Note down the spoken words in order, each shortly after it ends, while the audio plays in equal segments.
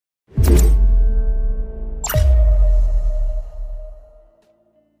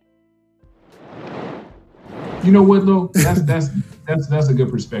You know what though? That's a good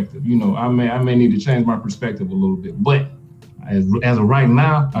perspective. You know, I may need to change my perspective a little bit, but as of right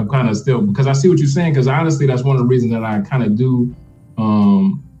now, I'm kind of still, because I see what you're saying. Because honestly, that's one of the reasons that I kind of do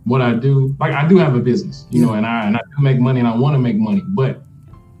what I do. Like I do have a business, you know, and I do make money, and I want to make money, but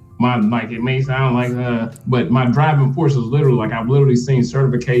it may sound like, but my driving force is literally like I've literally seen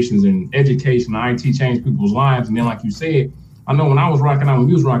certifications in education, IT change people's lives, and then like you said, I know when I was rocking out, when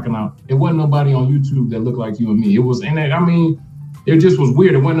you was rocking out, it wasn't nobody on YouTube that looked like you and me. It was, and I mean, it just was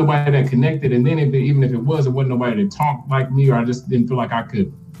weird. It wasn't nobody that connected, and then even if it wasn't nobody that talked like me, or I just didn't feel like I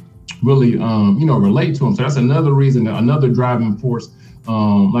could really, relate to them. So that's another reason, another driving force.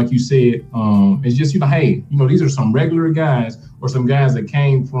 Like you said, it's just, hey, these are some regular guys or some guys that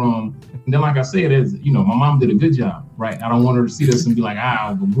came from, and then like I said, my mom did a good job, right? I don't want her to see this and be like,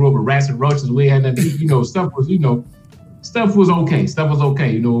 I grew up with rats and roaches. We had nothing to eat, stuff was okay. Stuff was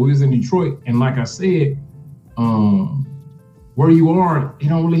okay. We was in Detroit, and like I said, where you are, it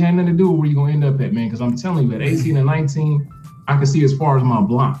don't really have nothing to do with where you're gonna end up at, man. Because I'm telling you, at 18 and 19, I can see as far as my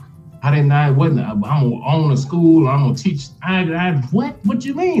block. I'm gonna own a school. I'm gonna teach. What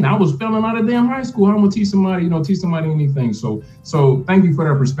you mean? I was failing out of damn high school. I'm gonna teach somebody anything. So thank you for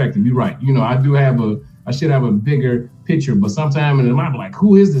that perspective. You're right. I should have a bigger picture, but sometimes in my mind, like,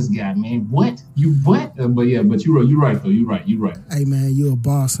 who is this guy, man? What? But you're right though. You're right. Hey man, you're a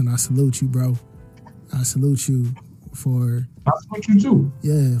boss, and I salute you, bro. I salute you for. I salute you too.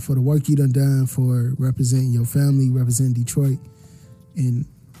 Yeah, for the work you done for representing your family, representing Detroit, and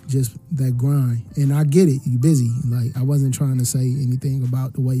just that grind. And I get it, you busy. Like, I wasn't trying to say anything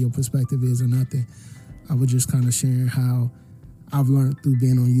about the way your perspective is or nothing. I was just kind of sharing how I've learned through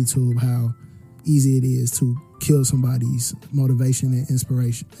being on YouTube how easy it is to kill somebody's motivation and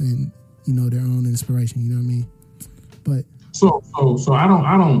inspiration and, their own inspiration, you know what I mean? But so I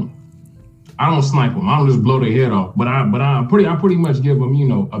don't snipe them. I don't just blow their head off. But I pretty much give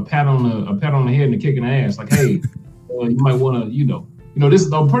them, a pat on the head and a kick in the ass. Like, hey, you might want to, this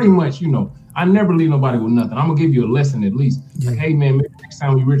is pretty much, I never leave nobody with nothing. I'm gonna give you a lesson at least. Yeah. Like, hey man, maybe next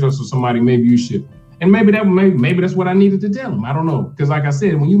time you reach out to somebody, maybe you should. And maybe that's what I needed to tell them. I don't know. Because like I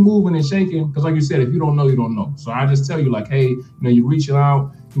said, when you moving and shaking, because like you said, if you don't know, you don't know. So I just tell you like, hey, you reach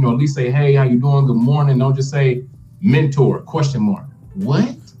out, at least say, hey, how you doing? Good morning. Don't just say mentor, ?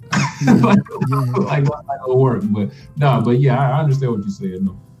 What? Like it'll work. But yeah, I understand what you said.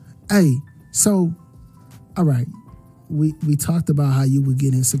 No. Hey, so, all right. We talked about how you would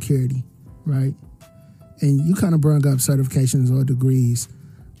get in security, right? And you kind of brought up certifications or degrees.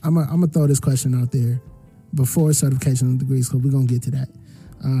 I'm gonna throw this question out there before certification and degrees, because we're gonna get to that.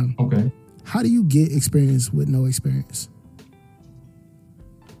 Okay. How do you get experience with no experience?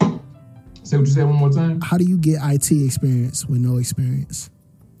 Say what you said one more time. How do you get IT experience with no experience?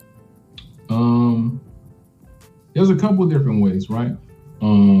 There's a couple of different ways, right?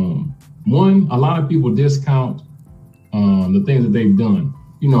 One, a lot of people discount the things that they've done.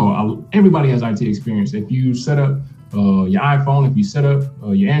 Everybody has IT experience. If you set up your iPhone, if you set up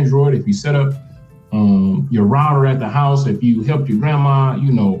your Android, if you set up your router at the house, if you helped your grandma,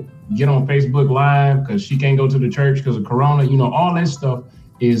 get on Facebook Live because she can't go to the church because of Corona, all that stuff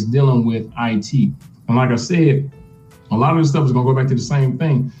is dealing with IT. And like I said, a lot of this stuff is gonna go back to the same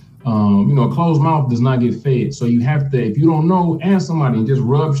thing. A closed mouth does not get fed. So you have to, if you don't know, ask somebody and just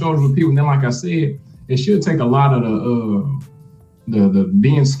rub shoulders with people. And then, like I said, it should take a lot of the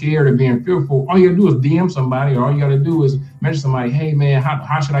being scared or being fearful. All you gotta do is DM somebody, or all you gotta do is mention somebody, hey man,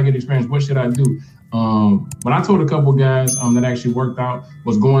 how should I get experience? What should I do? But I told a couple guys that actually worked out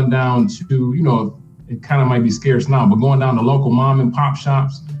was going down to, it kind of might be scarce now, but going down to local mom and pop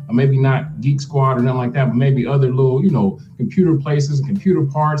shops, or maybe not Geek Squad or nothing like that, but maybe other little, computer places, computer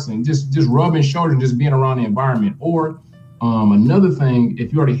parts, and just rubbing shoulders and just being around the environment. Or another thing,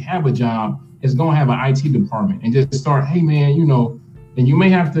 if you already have a job, it's gonna have an IT department, and just start, hey man, and you may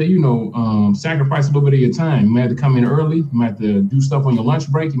have to, sacrifice a little bit of your time. You may have to come in early. You might have to do stuff on your lunch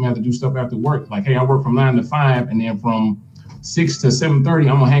break. You might have to do stuff after work. Like, hey, I work from 9 to 5, and then from 6 to 7:30,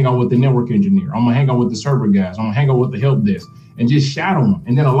 I'm gonna hang out with the network engineer. I'm gonna hang out with the server guys. I'm gonna hang out with the help desk, and just shadow them.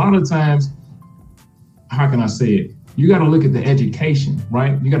 And then a lot of times, how can I say it? You got to look at the education,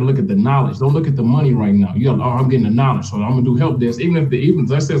 right? You got to look at the knowledge. Don't look at the money right now. You got, I'm getting the knowledge, so I'm gonna do help desk. Even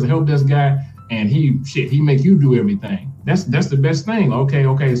let's say it's a help desk guy, and he make you do everything. That's the best thing.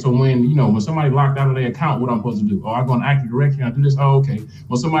 Okay. So when somebody locked out of their account, what I'm supposed to do? Oh, I go on Active Directory, I do this. Oh, okay.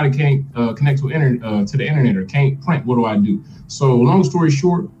 Well, somebody can't connect to the internet or can't print. What do I do? So long story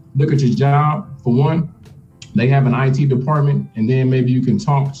short, look at your job. For one, they have an IT department, and then maybe you can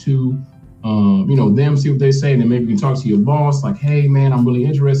talk to them, see what they say, and then maybe you can talk to your boss, like, hey man, I'm really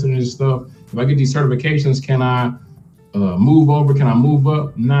interested in this stuff. If I get these certifications, can I move over? Can I move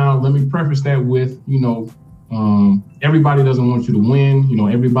up? Now, let me preface that with, everybody doesn't want you to win.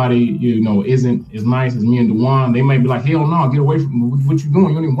 Everybody, isn't as nice as me and Dewan. They might be like, hell no, get away from me. What you doing?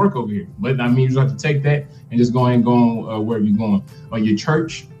 You don't even work over here. But I mean, you just have to take that and just go ahead and go on wherever you're going. Your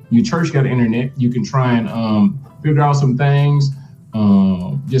church got internet. You can try and figure out some things.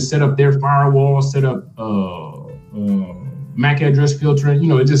 Just set up their firewall, set up MAC address filtering.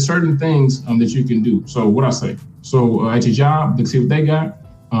 It's just certain things that you can do. So what I say. So at your job, let's see what they got.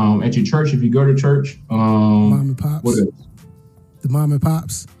 At your church, if you go to church, mom and pops. What else? The mom and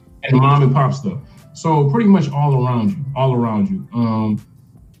pops. And the mom and pop stuff. So pretty much all around you.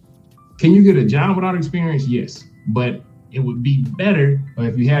 Can you get a job without experience? Yes, but it would be better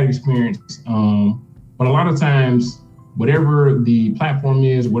if you had experience. But a lot of times, whatever the platform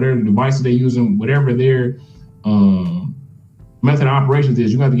is, whatever the devices they're using, whatever their method of operations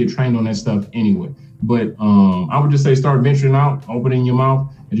is, you're going to have to get trained on that stuff anyway. But I would just say start venturing out, opening your mouth,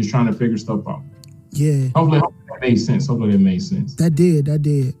 and just trying to figure stuff out. Yeah. Hopefully that made sense. That did.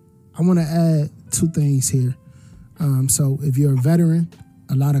 I want to add two things here. So if you're a veteran,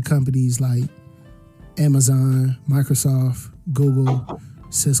 a lot of companies like Amazon, Microsoft, Google,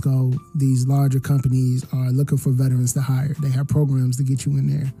 Cisco, these larger companies are looking for veterans to hire. They have programs to get you in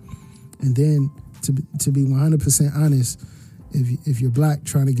there. And then to be 100% honest, if you're Black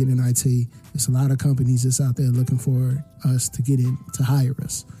trying to get in IT, there's a lot of companies that's out there looking for us to get in, to hire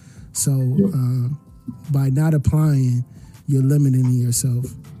us. So by not applying, you're limiting yourself.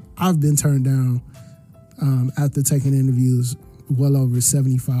 I've been turned down after taking interviews well over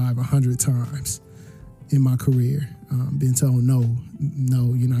 75, 100 times in my career. Been told, no,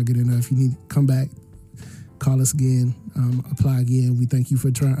 you're not good enough. You need to come back, call us again, apply again. We thank you for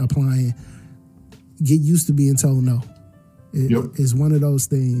applying. Get used to being told no. It's one of those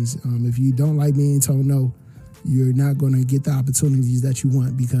things. If you don't like being told no, you're not going to get the opportunities that you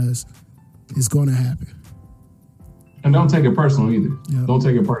want because it's going to happen. And don't take it personal either. Yep. Don't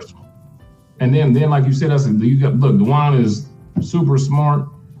take it personal. And then like you said, Dewan is super smart,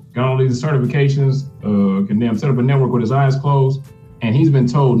 got all these certifications, can set up a network with his eyes closed, and he's been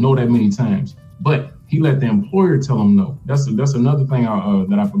told no that many times. But he let the employer tell him no. That's another thing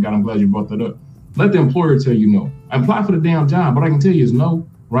that I forgot. I'm glad you brought that up. Let the employer tell you no. Apply for the damn job. What I can tell you is no,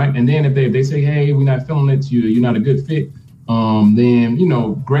 right? And then if they say, hey, we're not feeling it, you're not a good fit, then,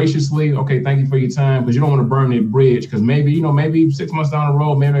 graciously, okay, thank you for your time, because you don't want to burn that bridge, because maybe 6 months down the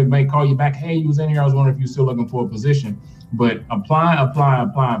road, maybe they may call you back, hey, you was in here, I was wondering if you're still looking for a position. But apply.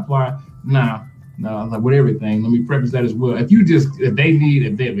 Nah, like with everything, let me preface that as well. If it's a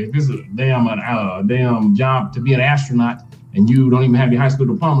damn job to be an astronaut, and you don't even have your high school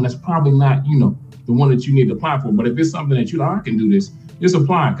diploma, that's probably not, the one that you need to apply for. But if it's something that I can do this, just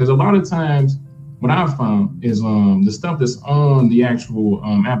apply. Because a lot of times, what I've found is the stuff that's on the actual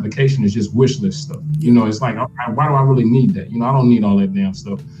application is just wish list stuff. It's like, why do I really need that? I don't need all that damn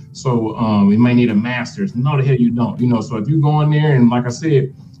stuff. So you may need a master's. No, the hell you don't. So if you go in there and, like I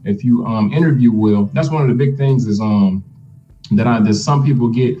said, if you interview well, that's one of the big things is that some people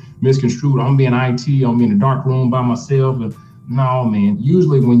get misconstrued. I'm being IT. I'm in a dark room by myself. No, man.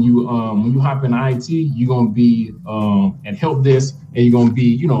 Usually when you hop in IT, you're gonna be at help desk, and you're gonna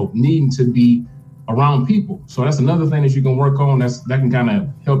be needing to be around people. So that's another thing that you can work on. That can kind of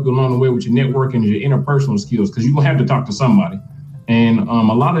help you along the way with your networking and your interpersonal skills, because you're gonna have to talk to somebody. And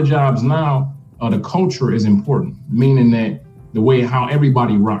a lot of jobs now, the culture is important, meaning that the way how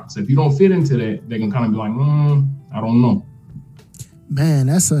everybody rocks. If you don't fit into that, they can kind of be like, I don't know. Man,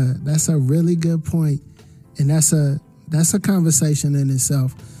 that's a really good point, and that's a conversation in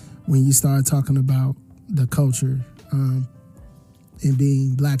itself when you start talking about the culture and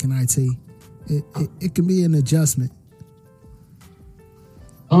being Black in IT. It can be an adjustment.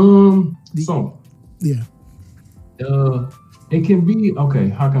 It can be, okay,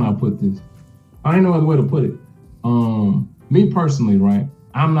 how can I put this? I ain't no other way to put it. Me personally, right,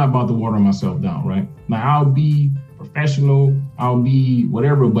 I'm not about to water myself down, right? Now, I'll be professional, I'll be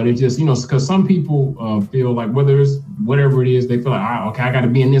whatever, but it just, because some people feel like whether it's whatever it is, they feel like, I got to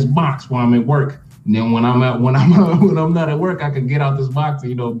be in this box while I'm at work. And then when I'm not at work, I can get out this box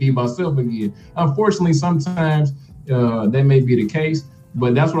and, be myself again. Unfortunately, sometimes that may be the case,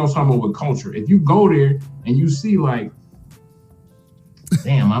 but that's what I was talking about with culture. If you go there and you see like,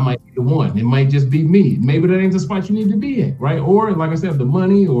 damn, I might be the one. It might just be me. Maybe that ain't the spot you need to be in, right? Or like I said, the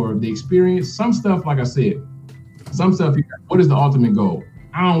money or the experience, some stuff, like I said, what is the ultimate goal?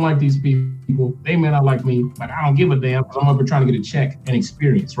 I don't like these people. They may not like me. Like, I don't give a damn because I'm up here trying to get a check and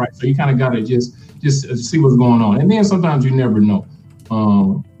experience, right? So you kind of got to just see what's going on. And then sometimes you never know.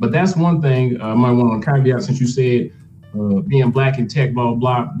 But that's one thing I might want to caveat since you said being black in tech, blah,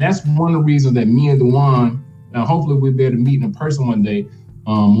 blah, blah. That's one of the reasons that me and Dewan, hopefully we'll be able to meet in person one day,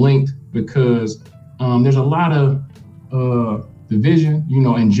 linked, because there's a lot of division,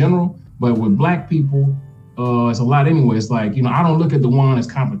 in general, but with black people, it's a lot anyway. It's like, I don't look at Dewan as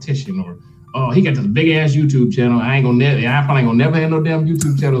competition or, he got this big ass YouTube channel. I probably ain't gonna never have no damn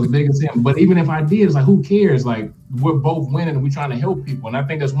YouTube channel as big as him. But even if I did, it's like, who cares? Like, we're both winning and we're trying to help people. And I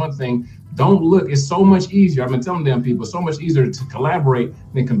think that's one thing. Don't look, it's so much easier. I've been telling them people, it's so much easier to collaborate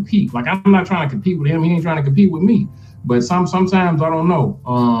than compete. Like, I'm not trying to compete with him. He ain't trying to compete with me. But sometimes I don't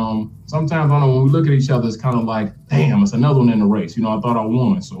know. Sometimes I don't know, when we look at each other, it's kind of like, damn, it's another one in the race. I thought I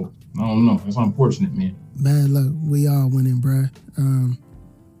won. So I don't know. It's unfortunate, man. Man, look, we all winning, bruh.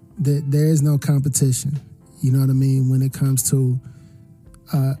 There is no competition. You know what I mean? When it comes to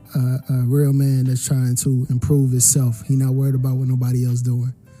a real man that's trying to improve himself, he not worried about what nobody else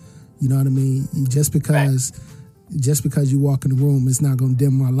doing. You know what I mean? Just because you walk in the room, it's not gonna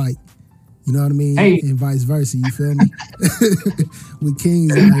dim my light. You know what I mean? Hey. And vice versa. You feel me? We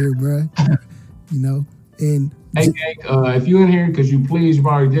kings out here, bruh. And hey, if you're in here, because you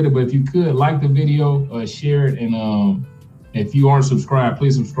already did it, but if you could like the video, share it, and if you aren't subscribed,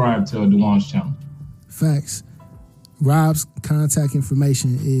 please subscribe to Dewan's channel. Facts. Rob's contact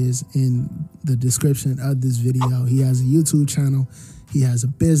information is in the description of this video. He has a YouTube channel. He has a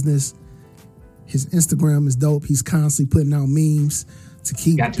business. His Instagram is dope. He's constantly putting out memes to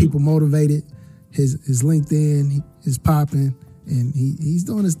keep people motivated. His LinkedIn is popping, and he's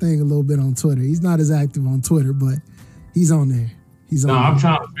doing his thing a little bit on Twitter. He's not as active on Twitter, but he's on there. I'm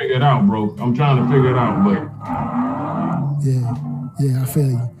trying to figure it out, bro. I'm trying to figure it out, but yeah, I feel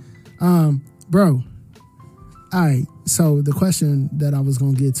you. Bro, all right, so the question that I was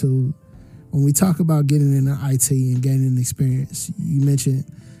going to get to, when we talk about getting into IT and gaining experience, you mentioned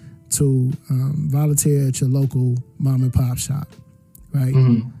to volunteer at your local mom and pop shop, right?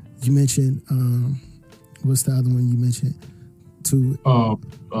 Mm-hmm. You mentioned, what's the other one you mentioned? To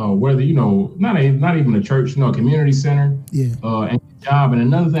whether, not even a church, a community center, and job. And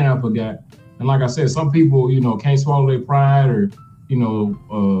another thing I forgot, and like I said, some people, can't swallow their pride or,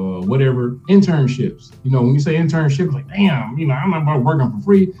 whatever, internships. When you say internship, it's like, damn, I'm not about working for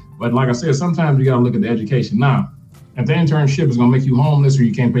free. But like I said, sometimes you got to look at the education. Now, if the internship is going to make you homeless or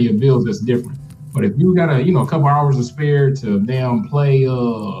you can't pay your bills, that's different. But if you got a couple hours to spare to damn play,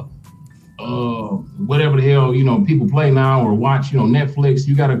 whatever the hell, people play now or watch, Netflix,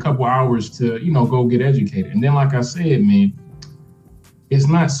 you got a couple hours to, go get educated. And then, like I said, man, it's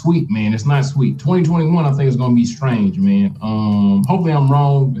not sweet, man. It's not sweet. 2021, I think, is going to be strange, man. Hopefully I'm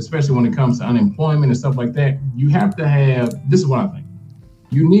wrong, especially when it comes to unemployment and stuff like that. You have to have, this is what I think.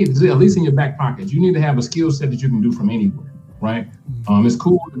 You need, at least in your back pocket, you need to have a skill set that you can do from anywhere, right? It's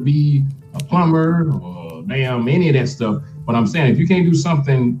cool to be a plumber or any of that stuff. But I'm saying, if you can't do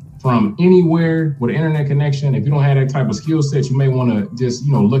something from anywhere with an internet connection, if you don't have that type of skill set, you may want to just,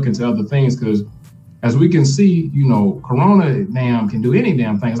 look into other things, because as we can see, Corona can do any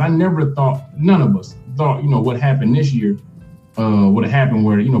damn things. I never thought, none of us thought, what happened this year would have happened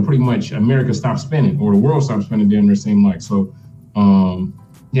where, pretty much America stopped spinning or the world stopped spinning, damn near seemed like. So,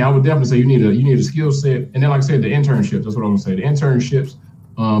 I would definitely say you need a skill set. And then, like I said, the internships, that's what I'm going to say, the internships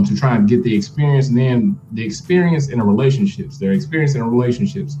to try and get the experience, and then the experience in the relationships, their experience in the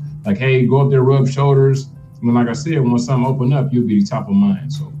relationships. Like, hey, go up there, rub shoulders. And then, like I said, when something open up, you'll be the top of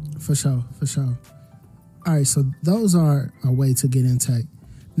mind. So For sure. All right, so those are a way to get in tech.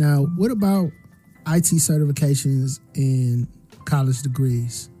 Now, what about IT certifications and college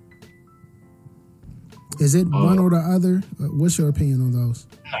degrees? Is it one or the other? What's your opinion on those?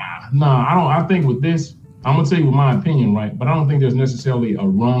 Nah, I don't. I think with this, I'm gonna tell you my opinion, right? But I don't think there's necessarily a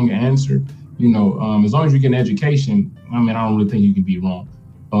wrong answer. As long as you get an education, I don't really think you can be wrong.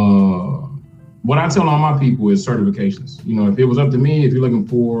 What I tell all my people is certifications. If it was up to me, if you're looking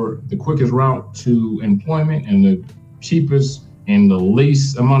for the quickest route to employment and the cheapest and the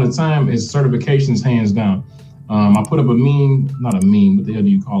least amount of time, is certifications, hands down. I put up a meme, not a meme, what the hell do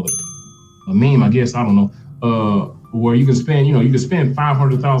you call it? A meme, I guess, I don't know. Where you can spend, you can spend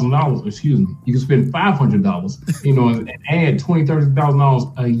 $500,000, excuse me, you can spend $500, and add $20,000,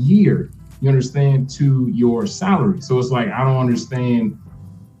 $30,000 a year, you understand, to your salary. So it's like, I don't understand.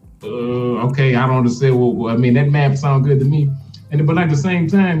 Okay, I don't understand. Well, that math sounds good to me. But at the same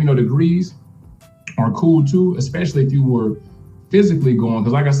time, degrees are cool too, especially if you were physically going,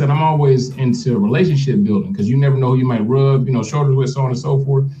 because like I said, I'm always into relationship building, because you never know who you might rub, shoulders with, so on and so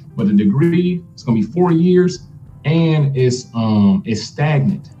forth. But the degree, it's gonna be 4 years, and it's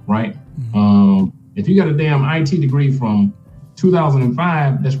stagnant, right? If you got a damn IT degree from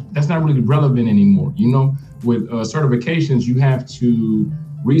 2005, that's not really relevant anymore. With certifications, you have to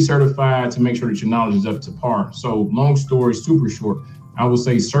recertify to make sure that your knowledge is up to par. So long story, super short, I would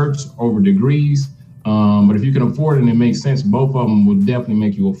say certs over degrees. But if you can afford it and it makes sense, both of them will definitely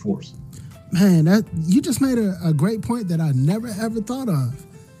make you a force. Man, that you just made a great point that I never ever thought of.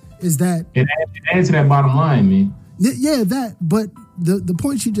 Is that it adds to that bottom line, man? Yeah, that. But the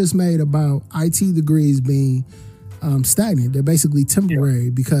point you just made about IT degrees being stagnant, they're basically temporary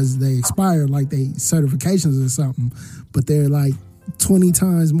because they expire like they certifications or something, but they're like 20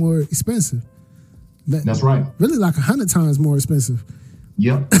 times more expensive. That's right. Really like 100 times more expensive.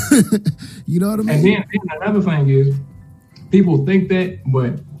 Yep. You know what I mean? And then another thing is, people think that,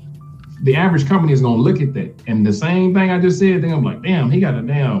 but the average company is going to look at that. And the same thing I just said, they're going to be like, damn, he got a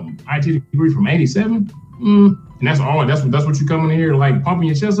damn IT degree from 87? And that's what you coming in here like pumping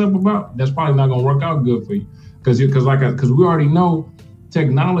your chest up about? That's probably not going to work out good for you. Because we already know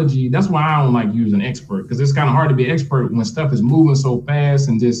technology. That's why I don't like using expert, because it's kind of hard to be an expert when stuff is moving so fast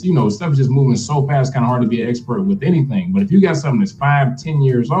and just, stuff is just moving so fast. It's kind of hard to be an expert with anything. But if you got something that's 5-10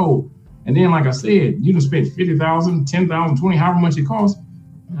 years old, and then like I said, you done spent $50,000, $10,000, $20,000, however much it costs.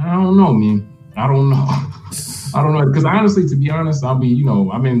 I don't know, man. I don't know. Because honestly, to be honest, I've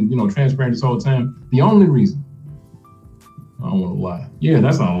been transparent this whole time. The only reason, I don't want to lie. Yeah,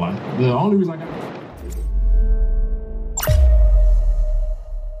 that's not a lie. The only reason I got